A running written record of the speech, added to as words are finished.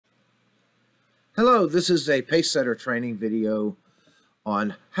Hello, this is a Pacesetter training video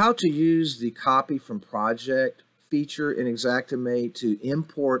on how to use the copy from project feature in Xactimate to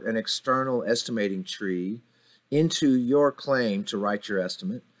import an external estimating tree into your claim to write your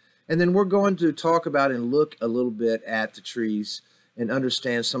estimate. And then we're going to talk about and look a little bit at the trees and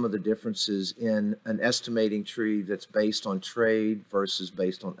understand some of the differences in an estimating tree that's based on trade versus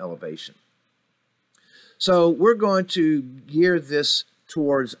based on elevation. So we're going to gear this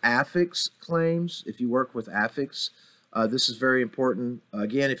towards affix claims. If you work with affix, this is very important.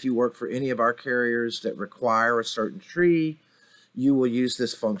 Again, if you work for any of our carriers that require a certain tree, you will use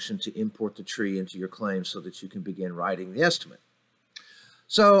this function to import the tree into your claim so that you can begin writing the estimate.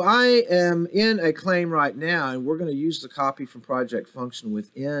 So I am in a claim right now, and we're going to use the copy from project function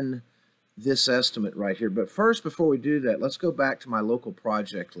within this estimate right here. But first, before we do that, let's go back to my local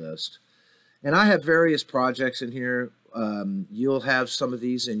project list. And I have various projects in here. You'll have some of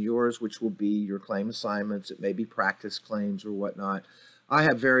these in yours, which will be your claim assignments. It may be practice claims or whatnot. I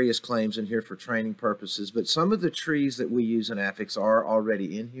have various claims in here for training purposes, but some of the trees that we use in affix are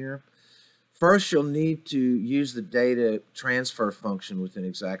already in here. First, you'll need to use the data transfer function within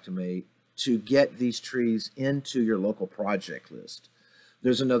Xactimate to get these trees into your local project list.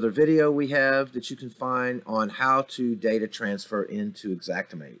 There's another video we have that you can find on how to data transfer into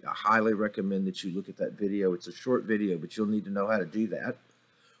Xactimate. I highly recommend that you look at that video. It's a short video, but you'll need to know how to do that.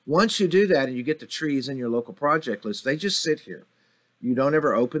 Once you do that and you get the trees in your local project list, they just sit here. You don't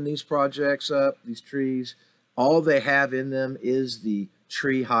ever open these projects up, these trees. All they have in them is the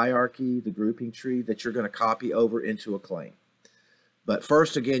tree hierarchy, the grouping tree that you're going to copy over into a claim. But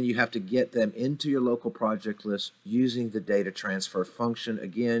first, again, you have to get them into your local project list using the data transfer function.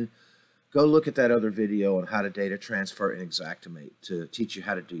 Again, go look at that other video on how to data transfer in Xactimate to teach you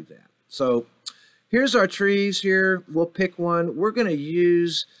how to do that. So here's our trees here. We'll pick one. We're going to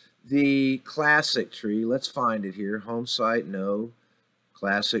use the classic tree. Let's find it here. Home site, no.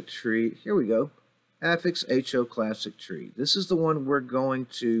 Classic tree. Here we go. Affix HO classic tree. This is the one we're going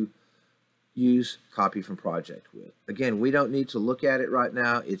to use copy from project with. Again, we don't need to look at it right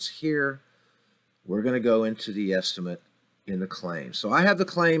now. It's here. We're going to go into the estimate in the claim. So I have the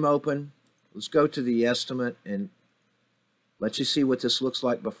claim open. Let's go to the estimate and let you see what this looks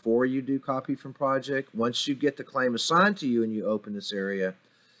like before you do copy from project. Once you get the claim assigned to you and you open this area,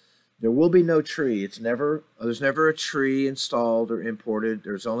 there will be no tree. There's never a tree installed or imported.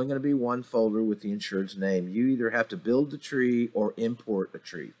 There's only going to be one folder with the insured's name. You either have to build the tree or import a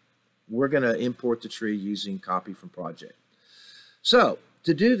tree. We're going to import the tree using copy from project. So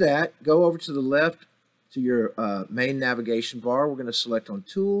to do that, go over to the left to your main navigation bar. We're going to select on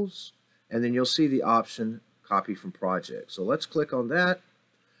Tools, and then you'll see the option Copy from Project. So let's click on that.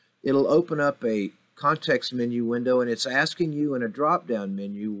 It'll open up a context menu window, and it's asking you in a drop-down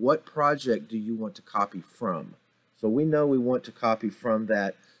menu, what project do you want to copy from? So we know we want to copy from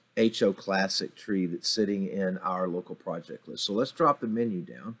that HO Classic tree that's sitting in our local project list. So let's drop the menu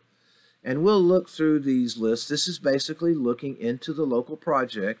down. And we'll look through these lists. This is basically looking into the local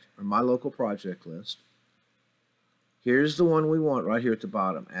project, or my local project list. Here's the one we want right here at the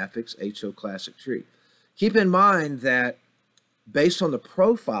bottom, Affix HO Classic Tree. Keep in mind that based on the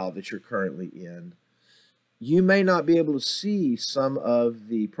profile that you're currently in, you may not be able to see some of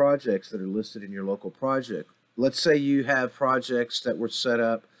the projects that are listed in your local project. Let's say you have projects that were set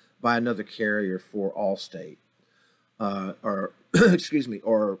up by another carrier for Allstate, or excuse me,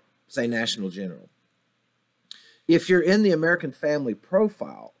 or say National General. If you're in the American Family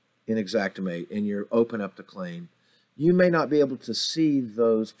profile in Xactimate and you open up the claim, you may not be able to see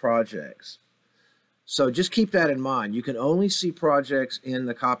those projects. So just keep that in mind. You can only see projects in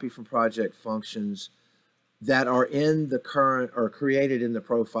the copy from project functions that are in the current or created in the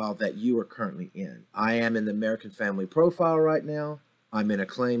profile that you are currently in. I am in the American Family profile right now. I'm in a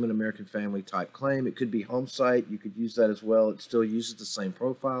claim, an American Family type claim. It could be home site. You could use that as well. It still uses the same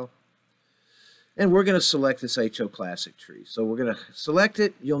profile. And we're going to select this HO Classic tree. So we're going to select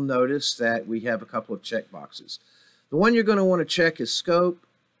it. You'll notice that we have a couple of check boxes. The one you're going to want to check is scope.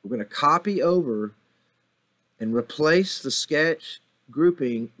 We're going to copy over and replace the sketch,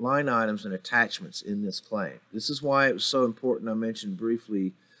 grouping, line items, and attachments in this claim. This is why it was so important. I mentioned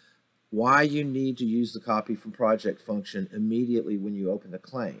briefly why you need to use the copy from project function immediately when you open the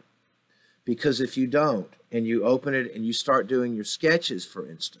claim. Because if you don't, and you open it and you start doing your sketches, for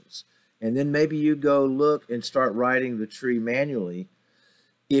instance, and then maybe you go look and start writing the tree manually,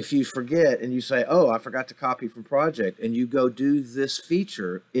 if you forget and you say, oh, I forgot to copy from project, and you go do this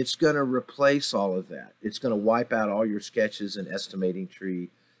feature, it's going to replace all of that. It's going to wipe out all your sketches and estimating tree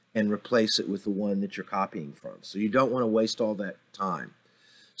and replace it with the one that you're copying from. So you don't want to waste all that time.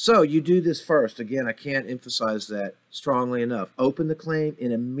 So you do this first. Again, I can't emphasize that strongly enough. Open the claim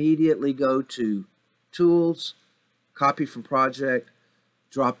and immediately go to Tools, Copy from Project,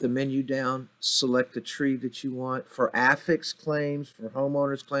 drop the menu down, select the tree that you want. For affix claims, for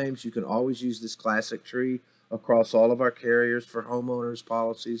homeowners claims, you can always use this classic tree across all of our carriers for homeowners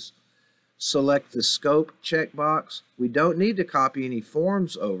policies. Select the scope checkbox. We don't need to copy any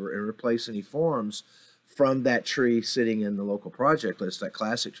forms over and replace any forms from that tree sitting in the local project list, that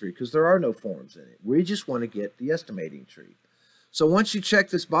classic tree, because there are no forms in it. We just want to get the estimating tree. So once you check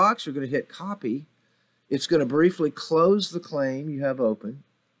this box, you're going to hit copy. It's going to briefly close the claim you have open,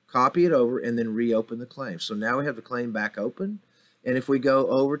 copy it over, and then reopen the claim. So now we have the claim back open. And if we go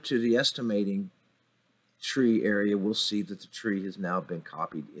over to the estimating tree area, we'll see that the tree has now been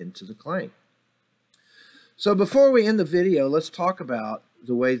copied into the claim. So before we end the video, let's talk about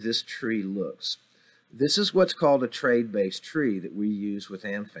the way this tree looks. This is what's called a trade-based tree that we use with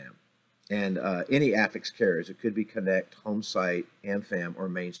AmFam and any affix carriers. It could be Connect, HomeSite, AmFam, or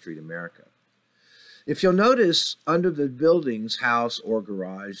Main Street America. If you'll notice, under the building's house or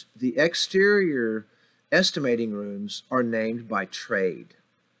garage, the exterior estimating rooms are named by trade.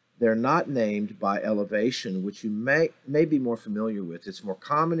 They're not named by elevation, which you may be more familiar with. It's more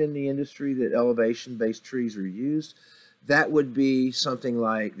common in the industry that elevation-based trees are used. That would be something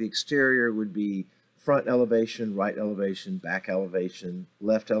like the exterior would be front elevation, right elevation, back elevation,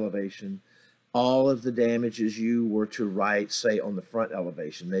 left elevation. All of the damages you were to write, say, on the front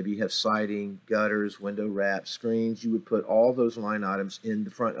elevation. Maybe you have siding, gutters, window wraps, screens. You would put all those line items in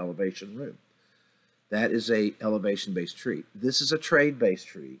the front elevation room. That is a elevation-based tree. This is a trade-based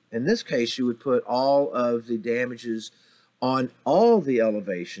tree. In this case, you would put all of the damages on all the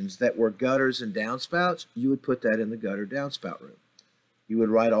elevations that were gutters and downspouts. You would put that in the gutter downspout room. You would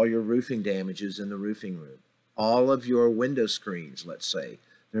write all your roofing damages in the roofing room. All of your window screens, let's say.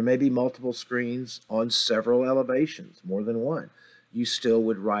 There may be multiple screens on several elevations, more than one. You still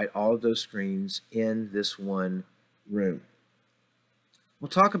would write all of those screens in this one room. We'll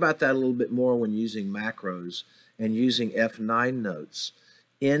talk about that a little bit more when using macros and using F9 notes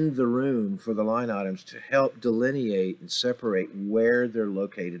in the room for the line items to help delineate and separate where they're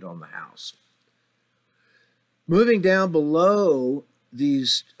located on the house. Moving down below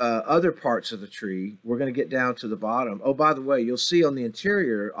these other parts of the tree, we're going to get down to the bottom. Oh, by the way, you'll see on the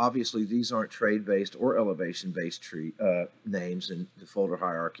interior, obviously these aren't trade-based or elevation-based tree names in the folder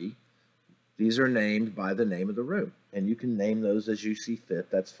hierarchy. These are named by the name of the room, and you can name those as you see fit.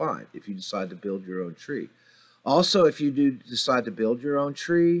 That's fine if you decide to build your own tree. Also, if you do decide to build your own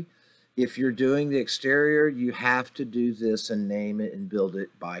tree, if you're doing the exterior, you have to do this and name it and build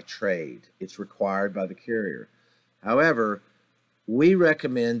it by trade. It's required by the carrier. However, we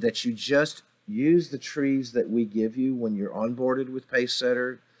recommend that you just use the trees that we give you when you're onboarded with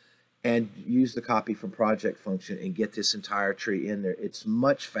Pacesetter and use the copy from project function and get this entire tree in there. It's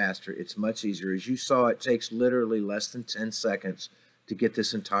much faster. It's much easier. As you saw, it takes literally less than 10 seconds to get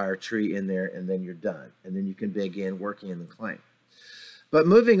this entire tree in there, and then you're done. And then you can begin working in the claim. But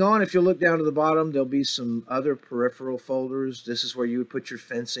moving on, if you look down to the bottom, there'll be some other peripheral folders. This is where you would put your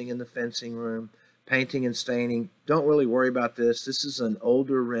fencing in the fencing room. Painting and staining, don't really worry about this. This is an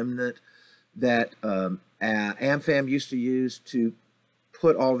older remnant that AmFam used to use to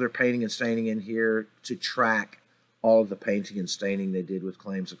put all their painting and staining in here to track all of the painting and staining they did with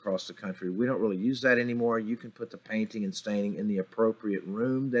claims across the country. We don't really use that anymore. You can put the painting and staining in the appropriate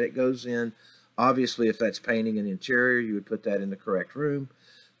room that it goes in. Obviously, if that's painting an interior, you would put that in the correct room.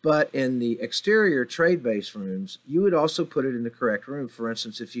 But in the exterior trade-based rooms, you would also put it in the correct room. For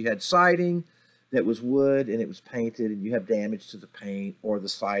instance, if you had siding that was wood and it was painted and you have damage to the paint or the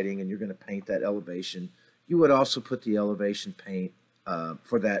siding and you're going to paint that elevation, you would also put the elevation paint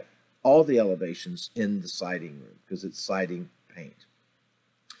for that, all the elevations in the siding room because it's siding paint.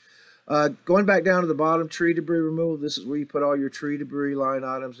 Going back down to the bottom, tree debris removal. This is where you put all your tree debris line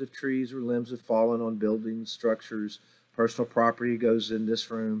items. If trees or limbs have fallen on buildings, structures, personal property goes in this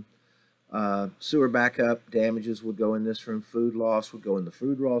room. Sewer backup damages would go in this room. Food loss would go in the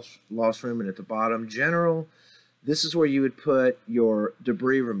food loss room. And at the bottom, general, this is where you would put your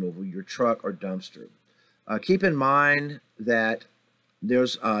debris removal, your truck or dumpster. Keep in mind that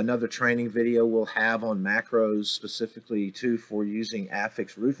there's another training video we'll have on macros specifically too for using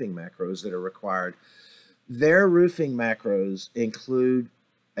affix roofing macros that are required. Their roofing macros include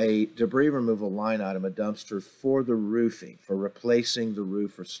a debris removal line item, a dumpster for the roofing, for replacing the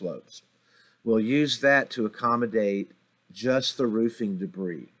roof or slopes. We'll use that to accommodate just the roofing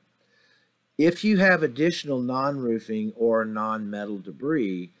debris. If you have additional non-roofing or non-metal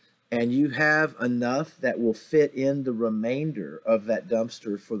debris, and you have enough that will fit in the remainder of that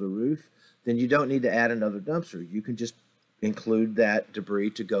dumpster for the roof, then you don't need to add another dumpster. You can just include that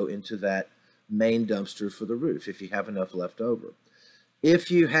debris to go into that main dumpster for the roof if you have enough left over.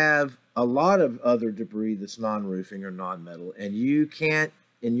 If you have a lot of other debris that's non-roofing or non-metal, and you can't,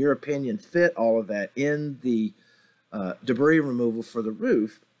 in your opinion, fit all of that in the debris removal for the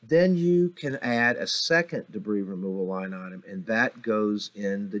roof, then you can add a second debris removal line item, and that goes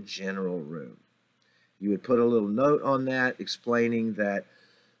in the general room. You would put a little note on that explaining that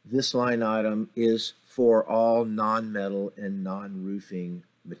this line item is for all non-metal and non-roofing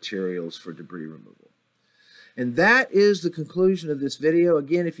materials for debris removal. And that is the conclusion of this video.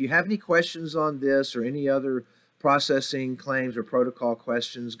 Again, if you have any questions on this or any other processing claims or protocol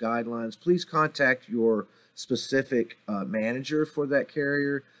questions, guidelines, please contact your specific manager for that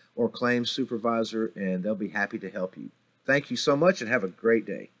carrier or claims supervisor, and they'll be happy to help you. Thank you so much and have a great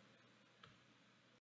day.